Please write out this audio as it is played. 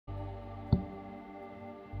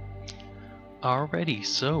Alrighty,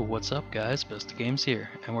 so what's up guys, bestatgames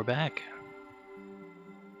here, and we're back.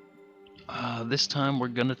 This time we're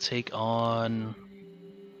gonna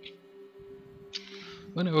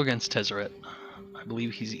go against Tezzeret. I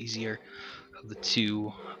believe he's easier of the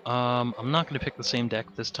two. I'm not gonna pick the same deck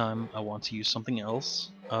this time, I want to use something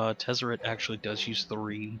else. Tezzeret actually does use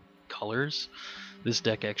 3 colors. This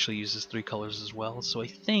deck actually uses 3 colors as well, so I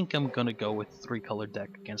think I'm gonna go with 3-colored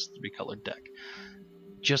deck against 3-colored deck.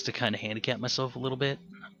 Just to kind of handicap myself a little bit.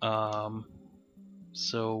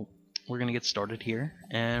 So we're gonna get started here,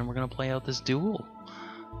 and we're gonna play out this duel.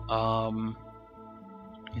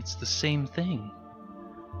 It's the same thing.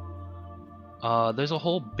 There's a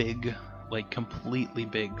whole big, completely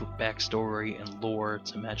big backstory and lore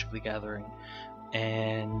to Magic the Gathering,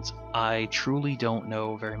 and I truly don't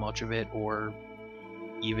know very much of it, or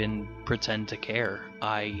even pretend to care.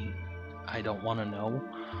 I don't want to know.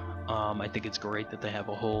 I think it's great that they have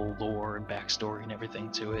a whole lore and backstory and everything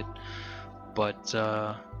to it, but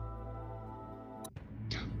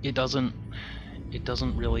it doesn't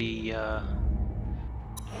really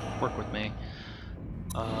work with me.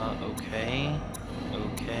 Okay,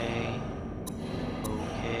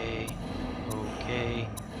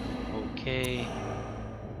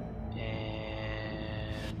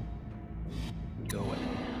 and go away.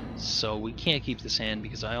 So we can't keep this hand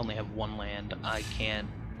because I only have 1 land. I can't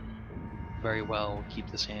very well keep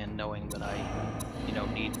this hand knowing that I,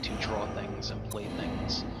 need to draw things and play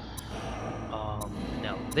things.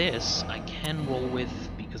 Now this I can roll with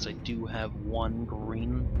because I do have 1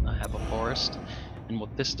 green. I have a forest, and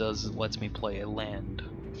what this does is it lets me play a land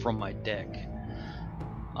from my deck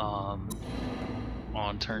on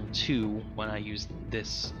turn 2 when I use the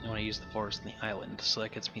forest and the island. So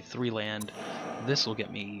that gets me 3 land. This will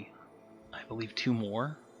get me, I believe, 2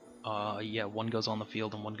 more. Yeah, 1 goes on the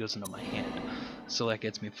field and 1 goes into my hand. So that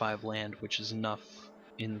gets me 5 land, which is enough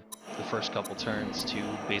in the first couple turns to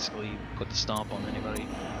basically put the stomp on anybody.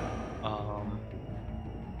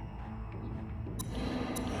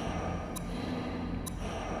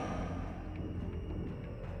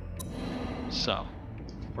 So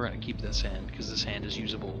we're gonna keep this hand because this hand is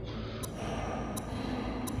usable.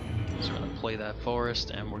 So we're gonna play that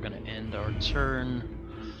forest, and we're gonna end our turn.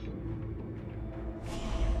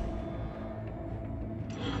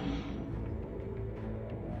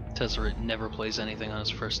 Tezzeret never plays anything on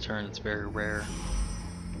his first turn. It's very rare.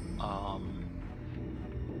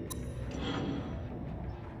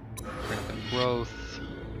 Critical growth.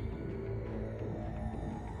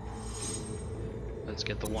 Let's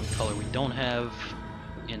get the 1 color we don't have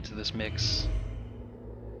into this mix.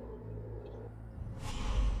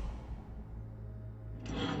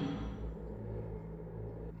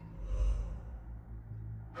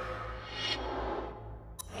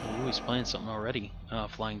 Ooh, he's playing something already.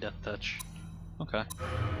 Flying Death Touch. Okay.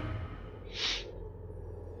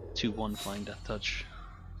 2/1 Flying Death Touch.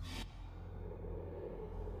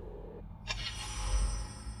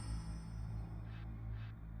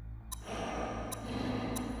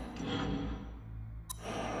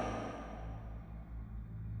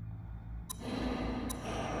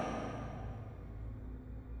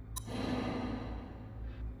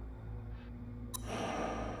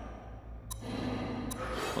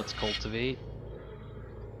 Let's cultivate.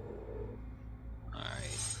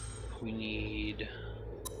 Alright. We need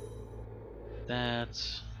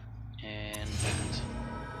that and that.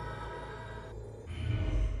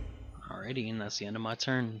 Alrighty, and that's the end of my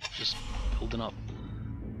turn. Just building up.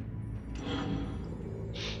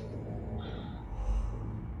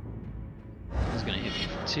 He's gonna hit me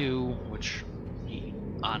for 2, which he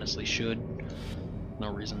honestly should. No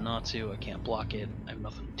reason not to. I can't block it. I have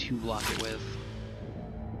nothing to block it with.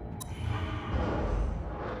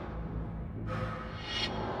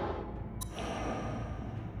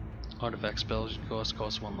 Artifact spells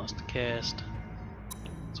cost 1 less to cast.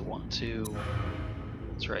 It's a 1/2.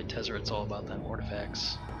 That's right, Tezzeret's all about them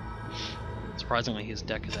artifacts. Surprisingly, his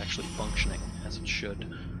deck is actually functioning as it should,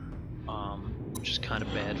 which is kind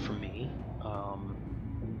of bad for me.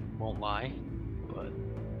 Won't lie, but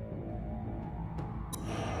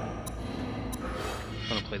I'm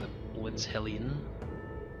gonna play the Blitz Hellion.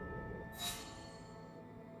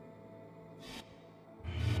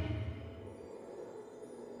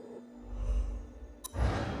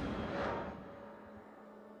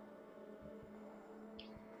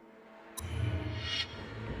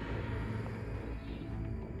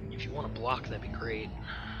 If you want to block, that'd be great.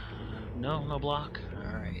 No, no block?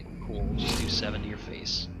 Alright, cool. Just do 7 to your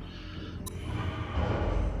face.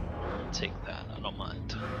 Take that, I don't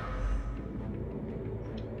mind.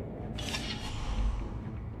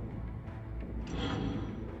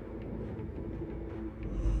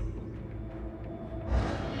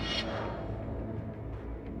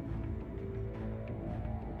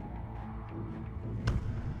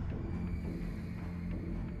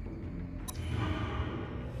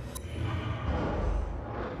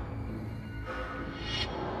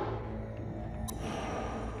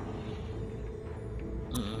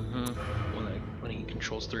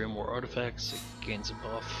 controls 3 or more artifacts, it gains a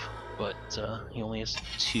buff, but he only has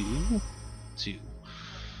 2. Ooh,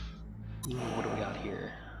 what do we got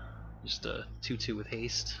here? Just a 2/2 with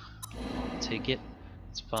haste. I'll take it.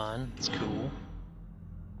 It's fine. It's cool.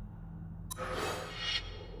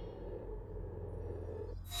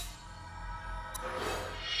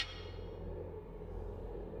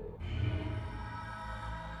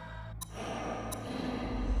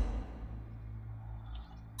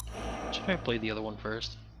 Should I play the other one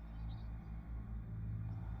first?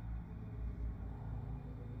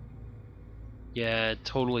 Yeah,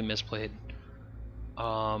 totally misplayed.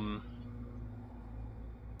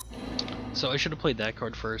 So I should have played that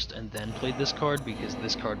card first and then played this card, because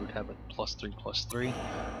this card would have a +3/+3.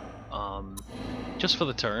 Just for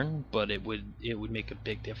the turn, but it would make a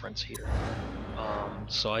big difference here.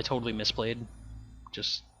 So I totally misplayed.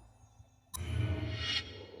 Just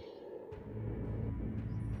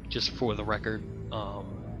for the record.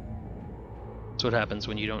 That's what happens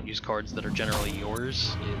when you don't use cards that are generally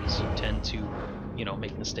yours, is you tend to, you know,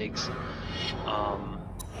 make mistakes.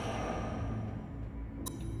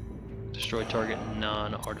 Destroy target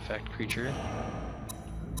non-artifact creature.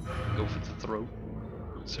 Go for the throat.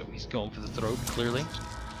 So he's going for the throat, clearly.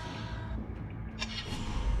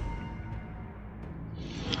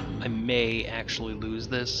 I may actually lose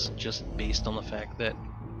this, just based on the fact that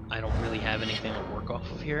I don't really have anything to work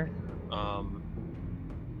off of here.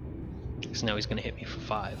 Because now he's going to hit me for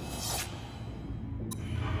 5.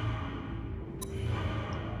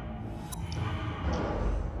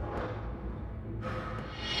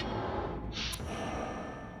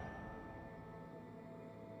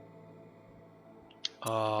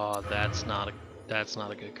 Oh, that's not a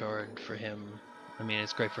good card for him. I mean,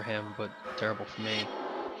 it's great for him, but terrible for me.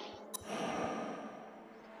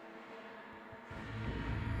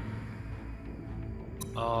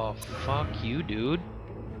 Oh, fuck you, dude.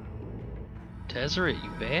 Tezzeret, you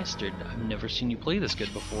bastard. I've never seen you play this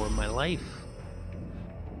good before in my life.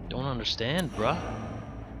 Don't understand, bruh.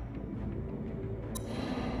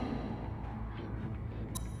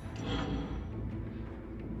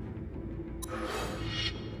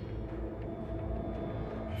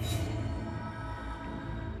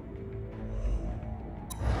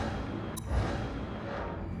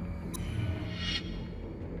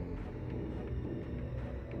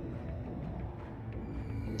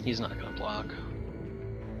 He's not gonna block.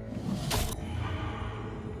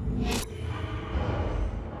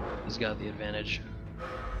 He's got the advantage.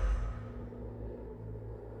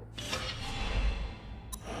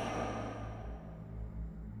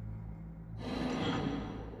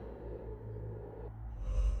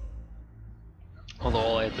 Although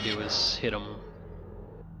all I have to do is hit him.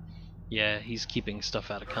 Yeah, he's keeping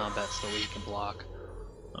stuff out of combat so that he can block.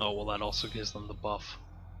 Oh, well, that also gives them the buff.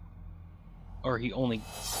 Or he only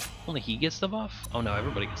he gets the buff? Oh no,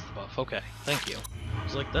 everybody gets the buff. Okay, thank you. I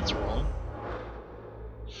was like, that's wrong.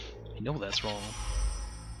 I know that's wrong.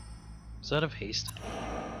 Is that of haste?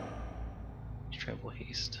 Trample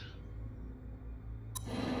haste.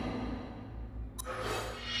 I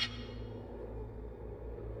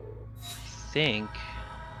think.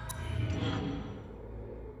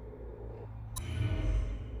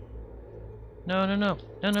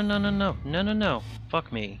 No.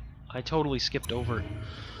 Fuck me. I totally skipped over it.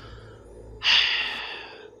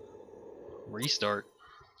 Restart.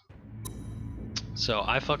 So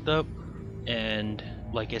I fucked up, and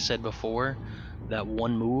like I said before, that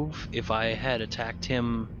one move, if I had attacked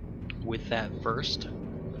him with that first,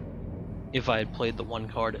 if I had played the one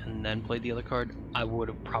card and then played the other card, I would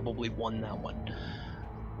have probably won that one.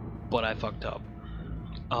 But I fucked up.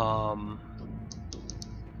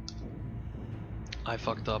 I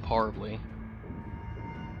fucked up horribly.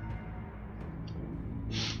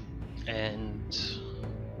 And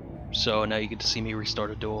so now you get to see me restart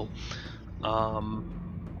a duel.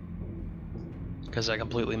 Because I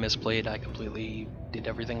completely misplayed, I completely did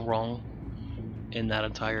everything wrong in that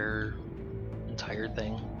entire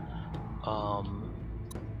thing.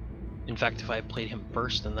 In fact, if I had played him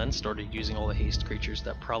first and then started using all the haste creatures,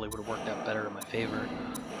 that probably would have worked out better in my favor.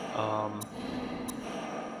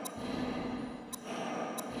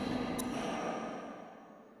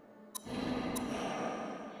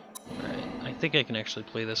 I think I can actually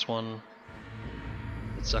play this one.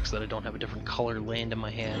 It sucks that I don't have a different color land in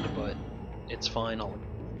my hand, but it's fine. I'll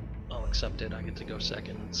accept it. I get to go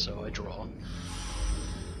second, so I draw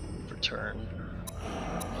for turn.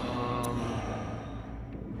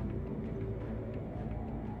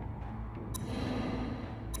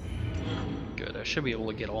 Good. I should be able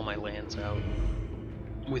to get all my lands out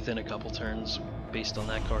within a couple turns based on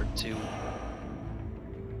that card too.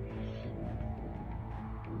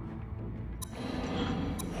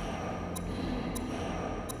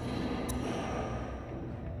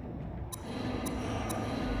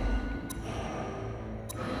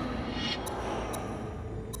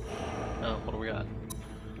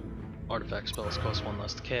 Artifact spells cost 1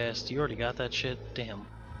 less to cast. You already got that shit? Damn.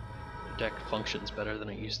 Your deck functions better than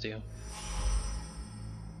it used to.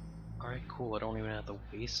 Alright, cool. I don't even have to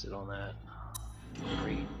waste it on that.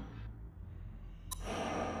 Great.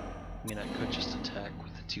 I mean, I could just attack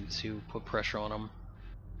with the 2/2, put pressure on him.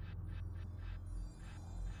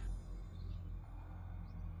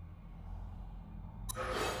 You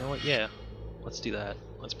know what? Yeah, let's do that.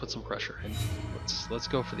 Let's put some pressure in. Let's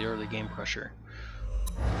go for the early game pressure.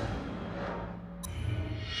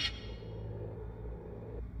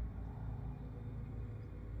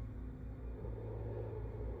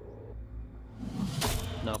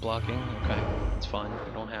 Not blocking? Okay, it's fine.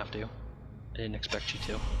 You don't have to. I didn't expect you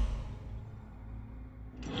to.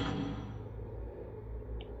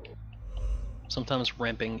 Sometimes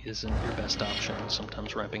ramping isn't your best option.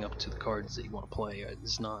 Sometimes ramping up to the cards that you want to play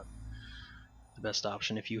is not the best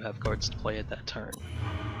option if you have cards to play at that turn.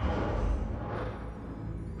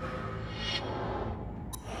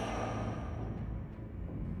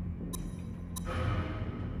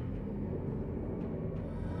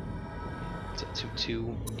 It's a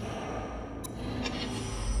 2/2.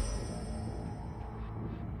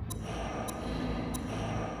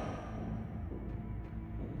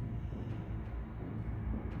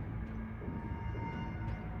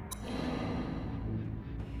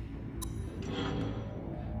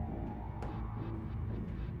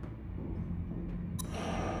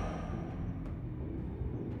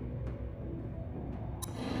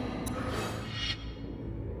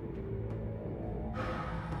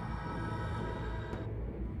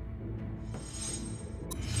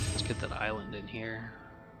 Get that island in here.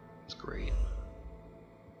 It's great.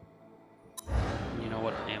 You know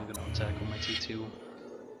what? I am going to attack with my 2/2.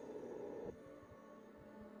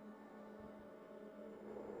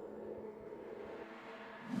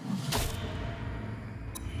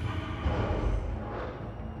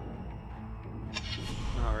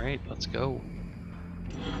 Alright, let's go.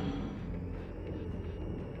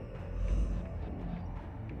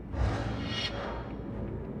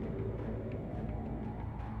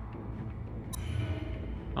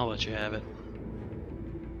 I'll let you have it.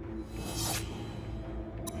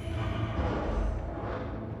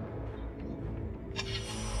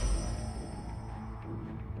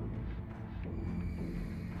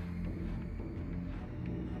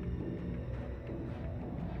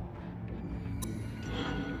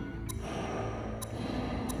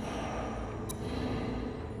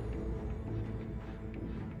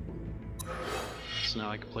 So now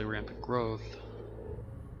I can play Rampant Growth.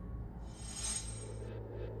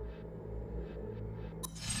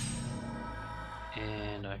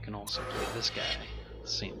 And I can also play this guy at the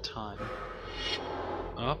same time.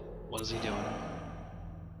 Oh, what is he doing?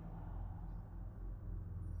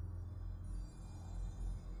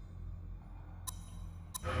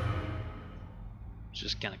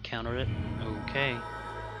 Just gonna counter it. Okay.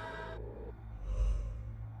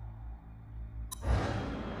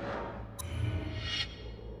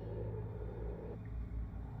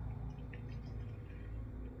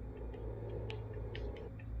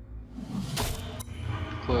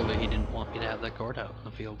 Clearly he didn't want me to have that card out in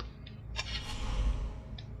the field.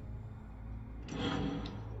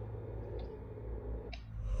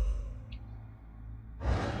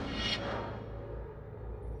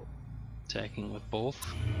 Attacking with both,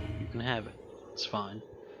 you can have it. It's fine.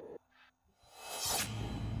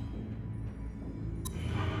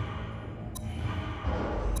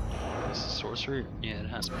 This is sorcery? Yeah, it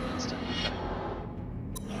has to be instant. Okay.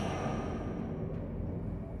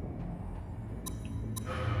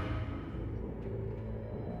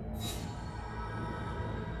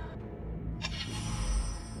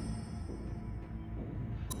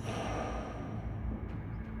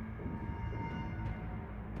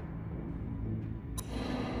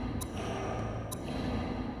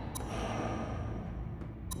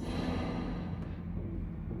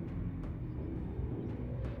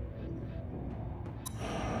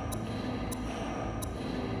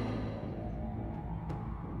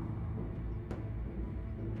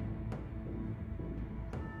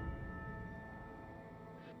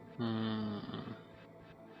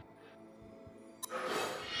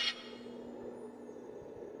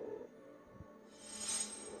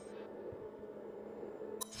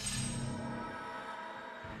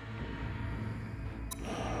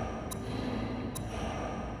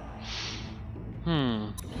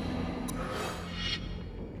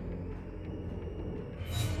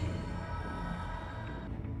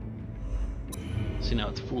 See, now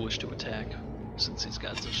it's foolish to attack, since he's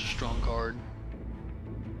got such a strong card.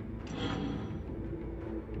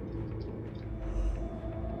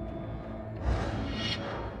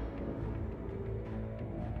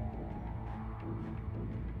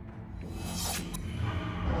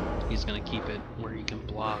 keep it where he can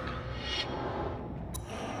block.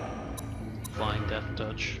 Flying Death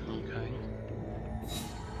Touch, okay.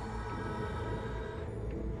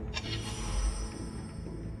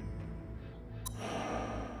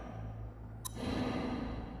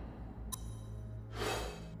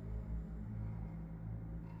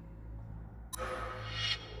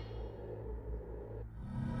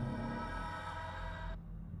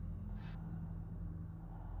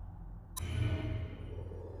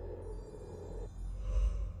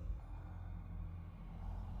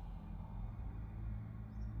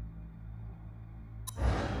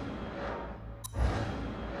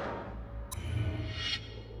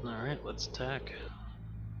 Alright, let's attack.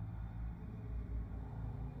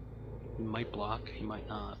 He might block, he might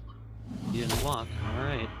not. He didn't block,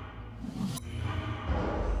 alright.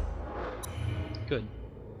 Good.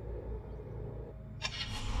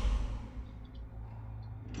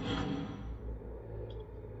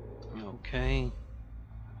 Okay.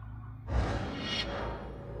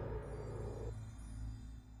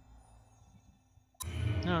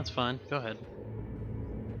 No, it's fine. Go ahead.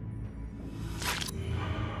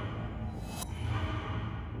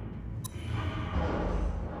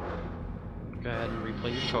 Go ahead and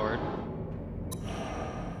replay your card.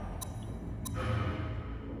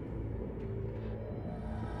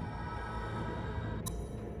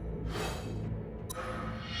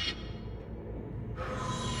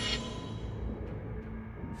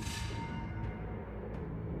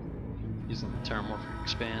 Using the Terramorphic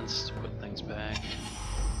Expanse to put things back.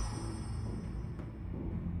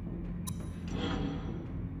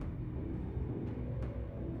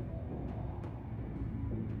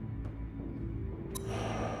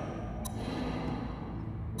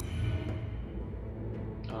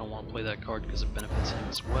 I don't want to play that card because it benefits him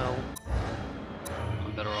as well.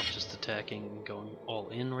 I'm better off just attacking and going all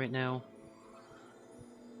in right now.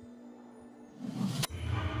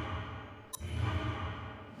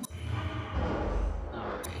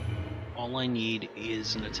 All I need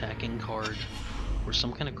is an attacking card or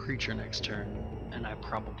some kind of creature next turn, and I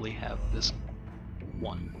probably have this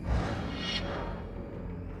one.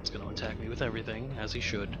 It's going to attack me with everything, as he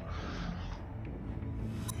should.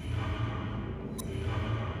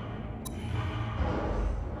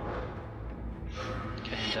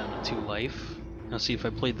 Okay, I'm down to 2 life. Now see, if I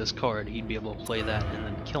played this card, he'd be able to play that and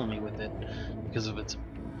then kill me with it because of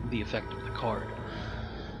the effect of the card.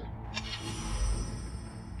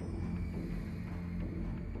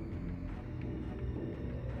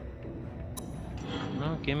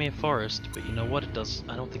 No, give me a forest, but you know what? It does.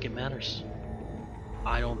 I don't think it matters.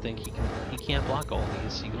 I don't think he can. He can't block all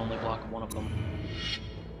these. He can only block one of them,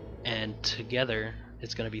 and together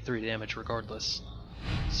it's going to be 3 damage regardless.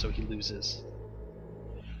 So he loses.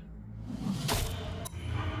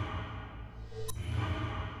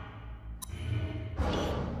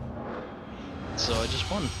 So I just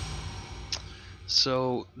won.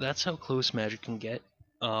 So that's how close Magic can get.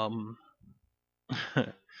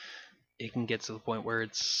 It can get to the point where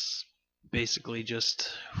it's basically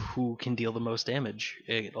just who can deal the most damage.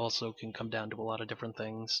 It also can come down to a lot of different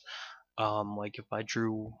things. Like if I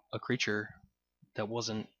drew a creature that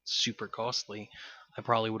wasn't super costly, I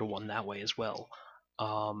probably would have won that way as well.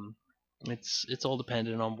 It's all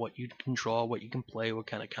dependent on what you can draw, what you can play, what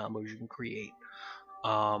kind of combos you can create.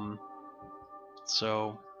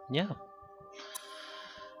 So yeah,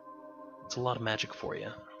 it's a lot of Magic for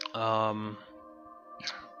you.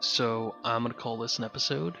 So I'm gonna call this an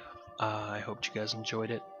episode. I hope you guys enjoyed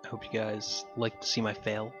it. I hope you guys like to see my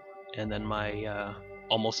fail and then my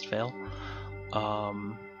almost fail.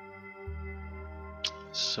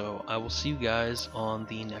 So I will see you guys on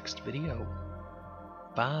the next video.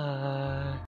 Bye.